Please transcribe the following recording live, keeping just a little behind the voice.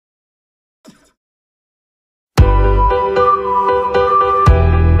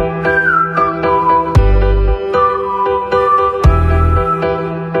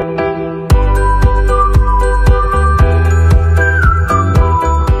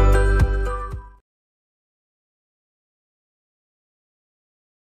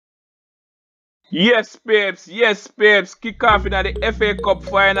Yes, babes. Kick off in the FA Cup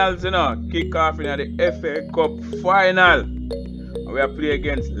finals, you know. Kick off in the FA Cup final. We are playing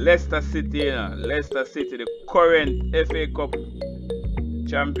against Leicester City, you know. Leicester City, the current FA Cup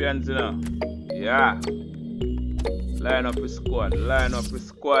champions, you know. Yeah. Line up with squad.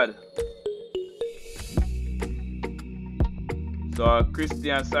 So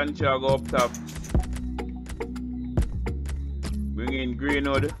Christian Sancho go up top. Bring in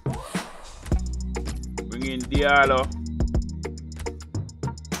Greenwood. Bring in Diallo.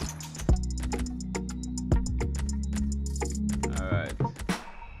 Alright.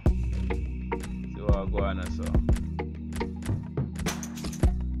 See what I go on so.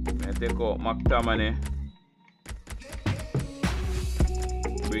 I take out McTominay.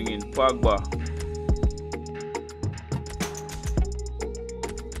 Bring in Pogba.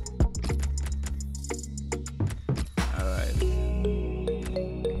 Alright.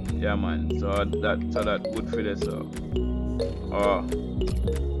 Yeah man, so that good for this so. Oh.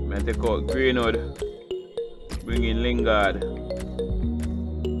 I take out Greenwood. Bring in Lingard.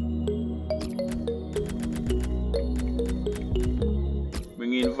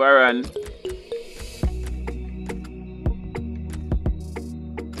 Bring in Varane.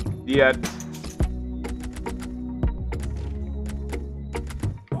 Diaz.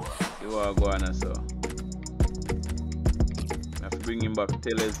 See what I go on so. I have to bring him back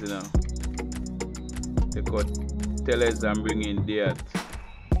Tellez, you know. Take out Tellez and bring in Diaz.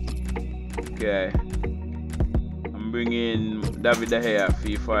 Okay. I'm bringing David De Gea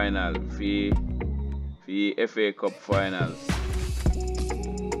for final, for FA Cup finals.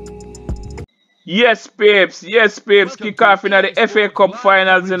 Yes, babes. Kick off in the FA Cup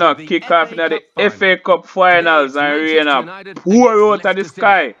finals, you know. Kick off in the FA Cup finals and rain a pour out of the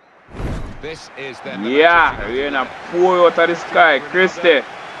sky. Yeah, rain a pour out of the sky. Christie.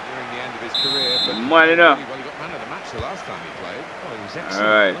 Man, you know.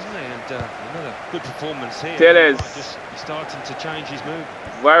 Alright. Another good performance here. Tellez. Just starting to change his move.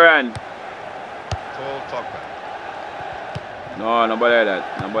 Varane. Paul Pogba. No, nobody like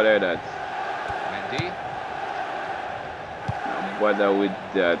that. Mendy. No bother with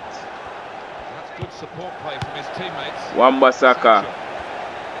that. That's good support play from his teammates. Wan-Bissaka.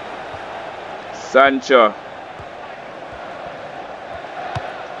 Sancho.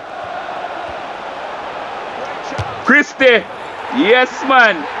 Christie. Yes,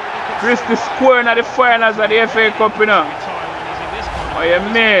 man. Christie scoring at the finals of the FA Cup, you know. Oh, you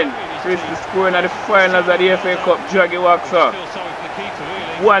mean? Christie scoring at the finals of the FA Cup. Jaggy walks up.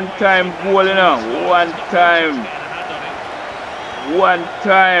 One time goal, you know. One time.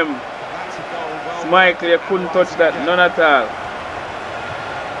 Michael, you couldn't touch that. None at all.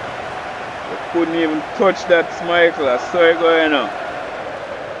 You couldn't even touch that, Michael. I saw it going, you know.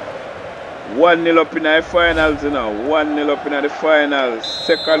 1-0 up in the finals, you know. 1-0 up in the finals.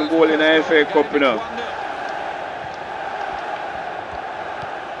 Second goal in the FA Cup, you know.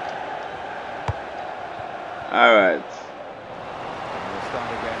 Alright.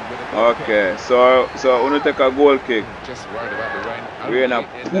 Okay, so we're going to take a goal kick. Just worried about the rain. We're going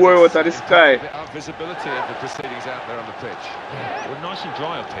to pour out of the sky. Visibility of the proceedings out there on the pitch. We're nice and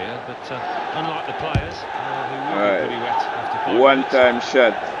dry up here, but unlike the players, who will be pretty wet after 5 One-time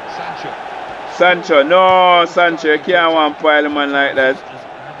shot. Sancho. No, Sancho, you can't want to pile a man like that.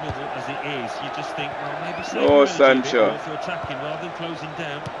 As it is, you just think, well, maybe save No, energy Sancho. a bit more if you're attacking rather than closing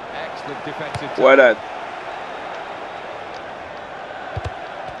down. Excellent defensive. What that?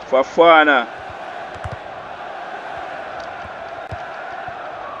 Fafana.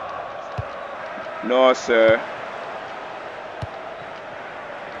 No, sir.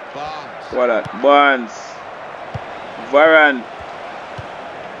 Barnes. What that? Barnes. Varane.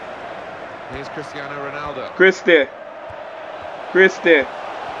 Here's Cristiano Ronaldo. Christie.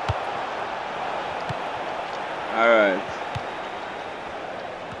 Alright.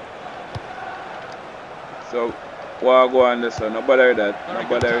 So, what I go on this one? No bother with that.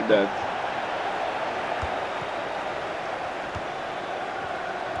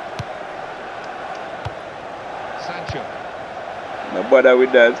 Sancho. No bother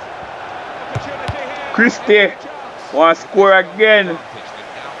with that. Christie. Want to score again.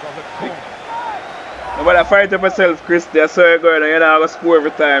 No bother fight up yourself, Christie. I saw you going. You're not going to score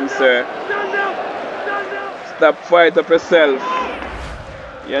every time, sir. Stop fight up yourself.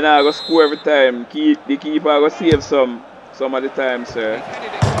 You're not going to score every time. The keeper going to save some of the time, sir.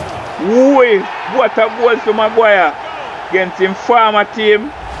 Woo! What a goal for Maguire. Against him former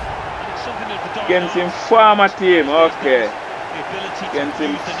team. Okay. Against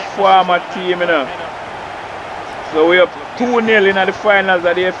him former team, you know. So we up 2-0 in the finals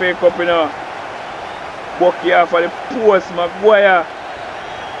of the FA Cup, you know. Bucky off of the post, Maguire.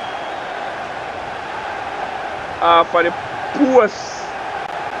 Off of the post.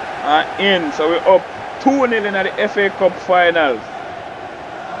 And in. So we're up 2-0 in the FA Cup finals.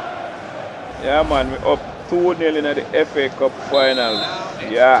 Yeah, man, we're up 2-0 in the FA Cup finals.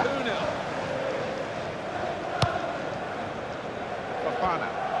 Yeah.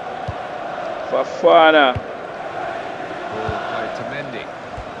 Fafana. Ball played to Mendy.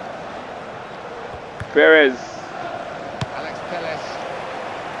 Perez. Alex Telles.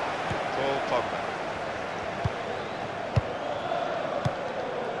 Paul Pogba.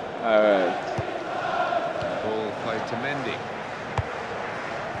 Alright. Ball played to Mendy.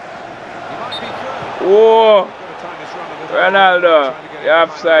 He might be through. Oh! Ronaldo. You're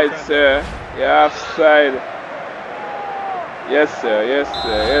offside, sir. You're offside. Yes, sir. Yes,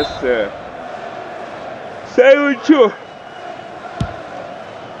 sir. Yes, sir. Say with you.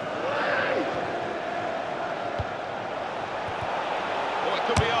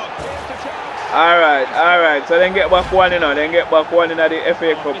 Alright. So then get back one, you know. Then get back one in the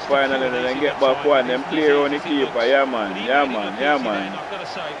FA Cup final, and then get back one. Then play around the keeper. Yeah, man. Yeah, man. Yeah, man.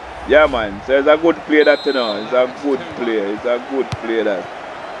 Yeah, man. So it's a good play that, you know. It's a good play. It's a good play that.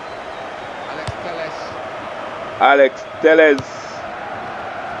 Alex Telles.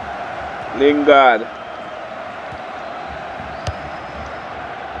 Lingard.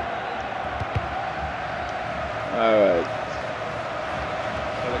 Alright.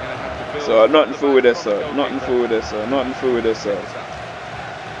 So nothing for with this, sir. Nothing for with this, sir. Nothing for with this, sir.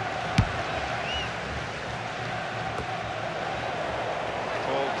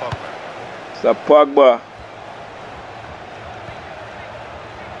 So Pogba.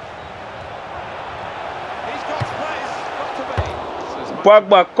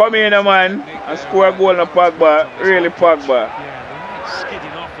 Pogba, come in, man, and score a goal on Pogba. Really, Pogba. Yeah,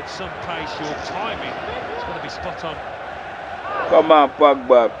 skidding off at some pace. Your timing is going to be spot on. Come on,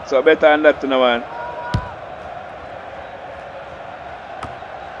 Pogba. So better than that, man.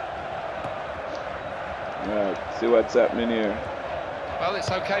 Right, see what's happening here. Well,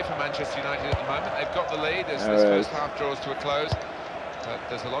 it's okay for Manchester United at the moment. They've got the lead as this first half draws to a close. But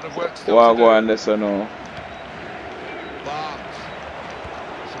there's a lot of work still to do. On this or no? Barnes.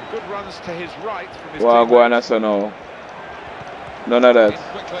 Some good runs to his right from his teammates. No. None of that.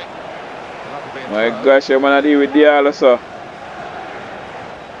 My gosh, I'm gonna deal with Diallo, sir.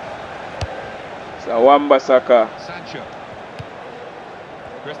 So Wan-Bissaka. Sancho.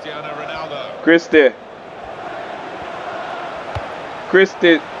 Cristiano Ronaldo.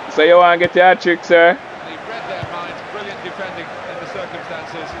 Christie, so you want to get your hat-trick, sir? He read their minds. Brilliant defending in the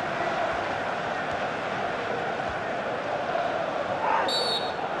circumstances.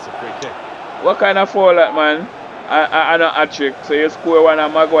 It's a free kick. What kind of foul that, man? I know hat-trick. So you score one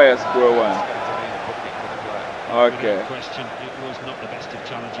and Maguire score one. Okay. Question. It was not the best of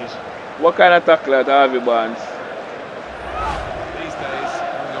challenges. What kind of tackle at Harvey Barnes? These days,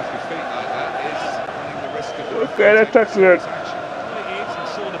 coming off your feet like that is running the risk of... What kind of tackle?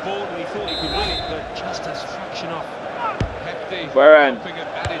 Varane.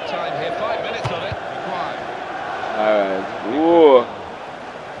 Added time here, 5 minutes on it. Alright. Whoa.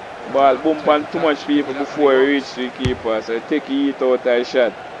 Ball bump on too much people before he reach the keeper, so take it out of the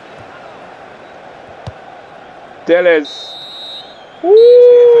shot. Telles.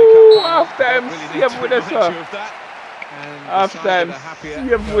 Woo! Half time save with us, sir. Half time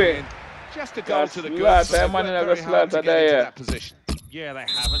save with. Just a goal to the good. Last time man in a slaughter there. Yeah, they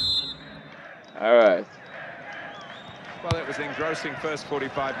haven't. Alright. Well, it was engrossing first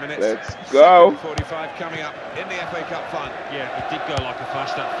 45 minutes. Let's go. 45 coming up in the FA Cup final. Yeah, it did go like a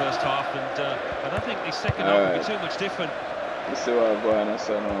flash that first half, and I don't think the second half will be too much different. Let's see what I'm going on,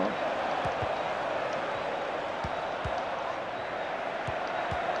 so now.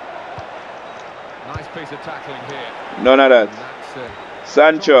 Nice piece of tackling here. None of that.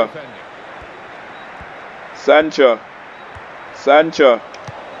 Sancho.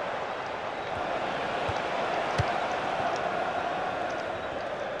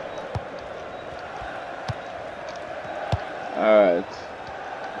 Alright.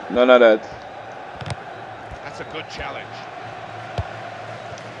 None of that. That's a good challenge.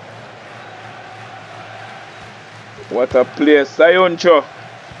 What a play, Sancho.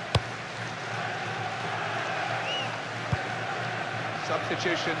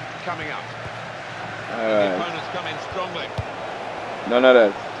 Substitution coming up. Alright. The opponents come in strongly. None of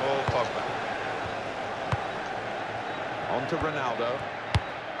that. Paul Pogba. On to Ronaldo.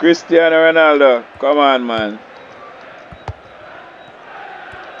 Cristiano Ronaldo. Come on, man.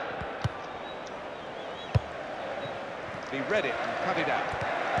 He read it and cut it out.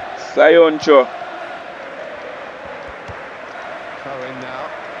 Sancho.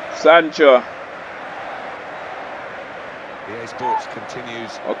 Sancho. EA Sports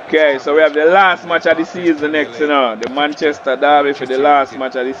continues. Okay, so we have the last match of the season next, you know. The Manchester Derby for the last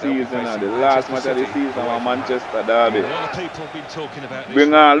match of the season, you know. The last match of the season of Manchester Derby. A lot of people have been talking about this.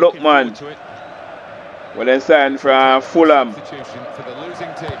 Bring on Lookman. Well, then signed from Fulham. Substitution for the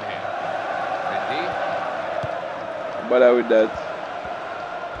losing team here. Mendy. No bother with that.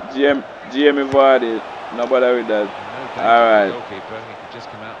 Jamie Vardy. No bother with that. Alright. Goalkeeper, he could just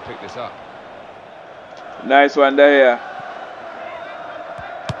come out and pick this up. Nice one there.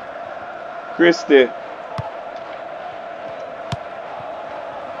 Christie.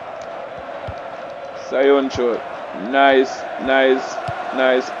 Sayoncho. Nice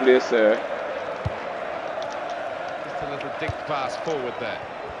place there. Just a little dink pass forward there.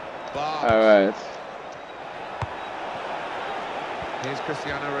 Alright. Here's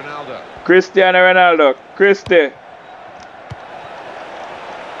Cristiano Ronaldo. Christie.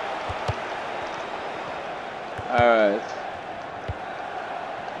 Alright.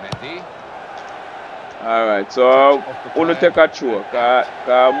 Mendy. Alright, so we'll take a throw, cause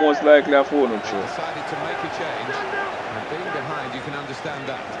most likely a phone throw. Decided to make a change, and being behind, you can understand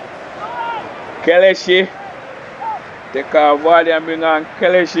that. Kelechi. Take a volley and bring on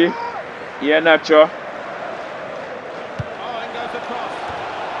Kelechi. Yeah, Nacho. Oh, in goes the cross.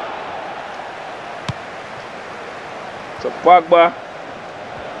 So Pogba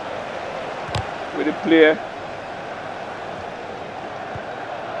with the play.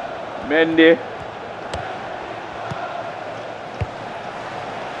 Mendy.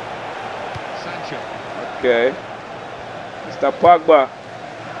 Sancho. Okay. Mr. Pogba.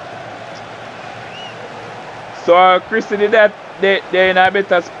 So Christie did that. They're in a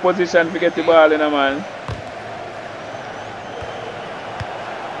better position to get the ball in a man.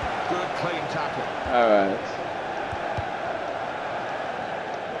 Good clean tackle. Alright.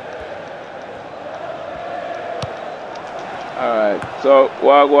 Alright. So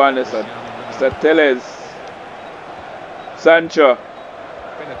what go on this one? Mr. Tellez. Sancho.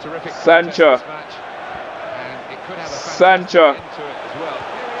 Been a terrific Sancho. contest this match, and it could have a Sancho. fantastic end to it as well.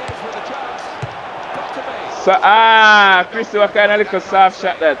 Here he is with a chance. Got to be. So Christie, what kind of little soft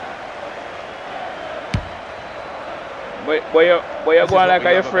shot that? But you're going like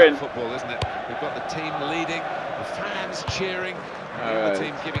your friend. Football, isn't it? We've got the team leading, the fans cheering, and the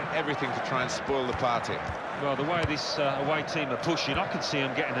team giving everything to try and spoil the party. Well, the way this away team are pushing, I can see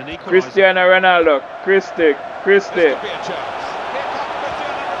them getting an equaliser. Cristiano Ronaldo. Christie. This could be a chance. Here comes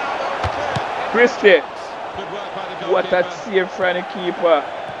Cristiano Ronaldo. Christie. Good work by the What a goalkeeper. save from the keeper.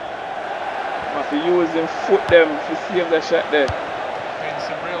 Have to use him foot them to save the shot there. Been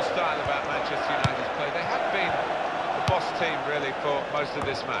some real style about Manchester United's play. They have been the boss team really for most of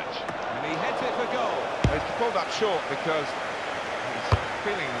this match. And he heads it for goal. He's pulled up short because he's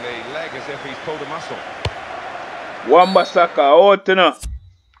feeling the leg as if he's pulled a muscle. Wan-Bissaka out, you know.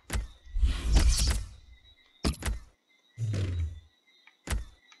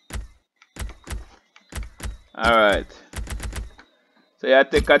 Alright. So you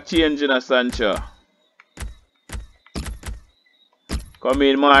take a change in a Sancho. Come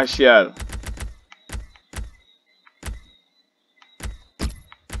in Martial.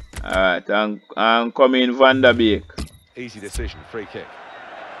 Alright, and come in Van der Beek. Easy decision, free kick.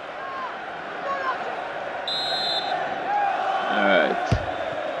 Alright.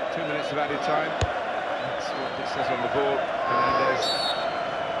 2 minutes of added time. That's what it says on the board. Hernandez.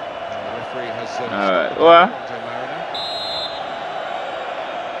 The referee has... Alright. What?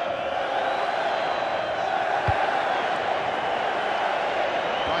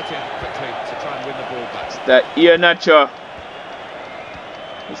 Right in quickly to try and win the ball back. It's the ear Nacho.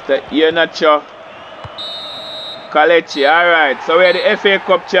 It's the ear Nacho. Kelechi, alright. So we are the FA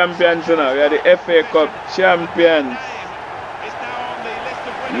Cup champions, you know. We are the FA Cup champions.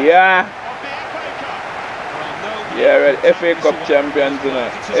 Yeah. Yeah, we're the FA Cup champions, you know.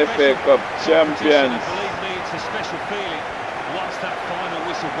 FA Cup champions. Believe me, it's a special feeling. Once that final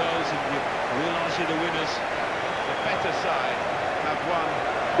whistle goes and you realise you're the winners. The better side have won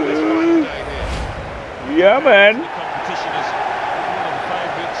this final day here. Yeah, man. The competition is one of the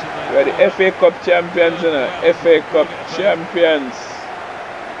favourites. We're the FA Cup champions, you know. FA Cup champions.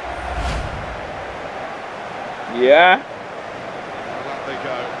 Yeah.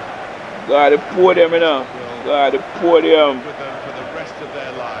 Got the podium, you know. Got the podium. With them for the rest of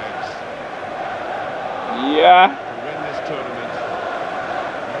their lives. Yeah. To win this tournament,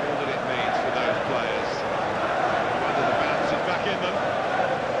 all that it means for those players. Whether the bounce is back in them.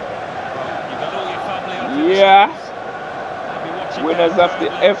 Well, you've got all your family on Yeah. winners of the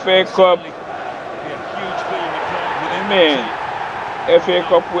FA Cup. be a huge feeling of pride with Man. FA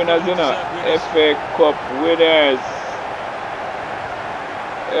Cup winners, you know. FA Cup winners.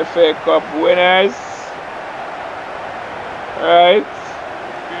 FA Cup winners. Right.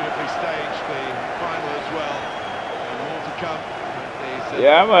 Beautifully staged, the final as well. And more to come.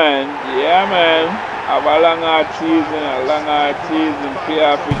 Yeah, man. Yeah, man. Have a long hard season. A long hard season. Play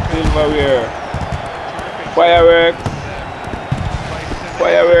off with silverware. Fireworks.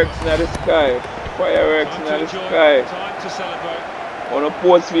 Fireworks in the sky. Fireworks in the sky. Time to celebrate. On a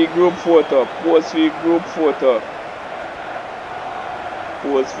post for the group photo. Post for the group photo.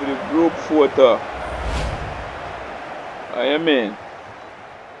 Post for the group photo. What you mean?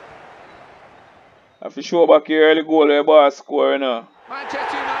 I have to show back your early goal where boss score, you know.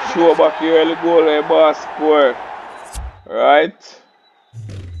 Show back your early goal where boss score. Right?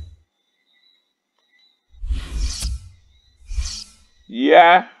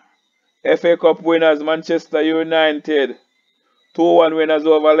 Yeah. FA Cup winners, Manchester United. 2-1 winners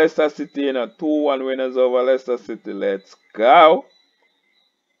over Leicester City, you know. 2-1 winners over Leicester City. Let's go.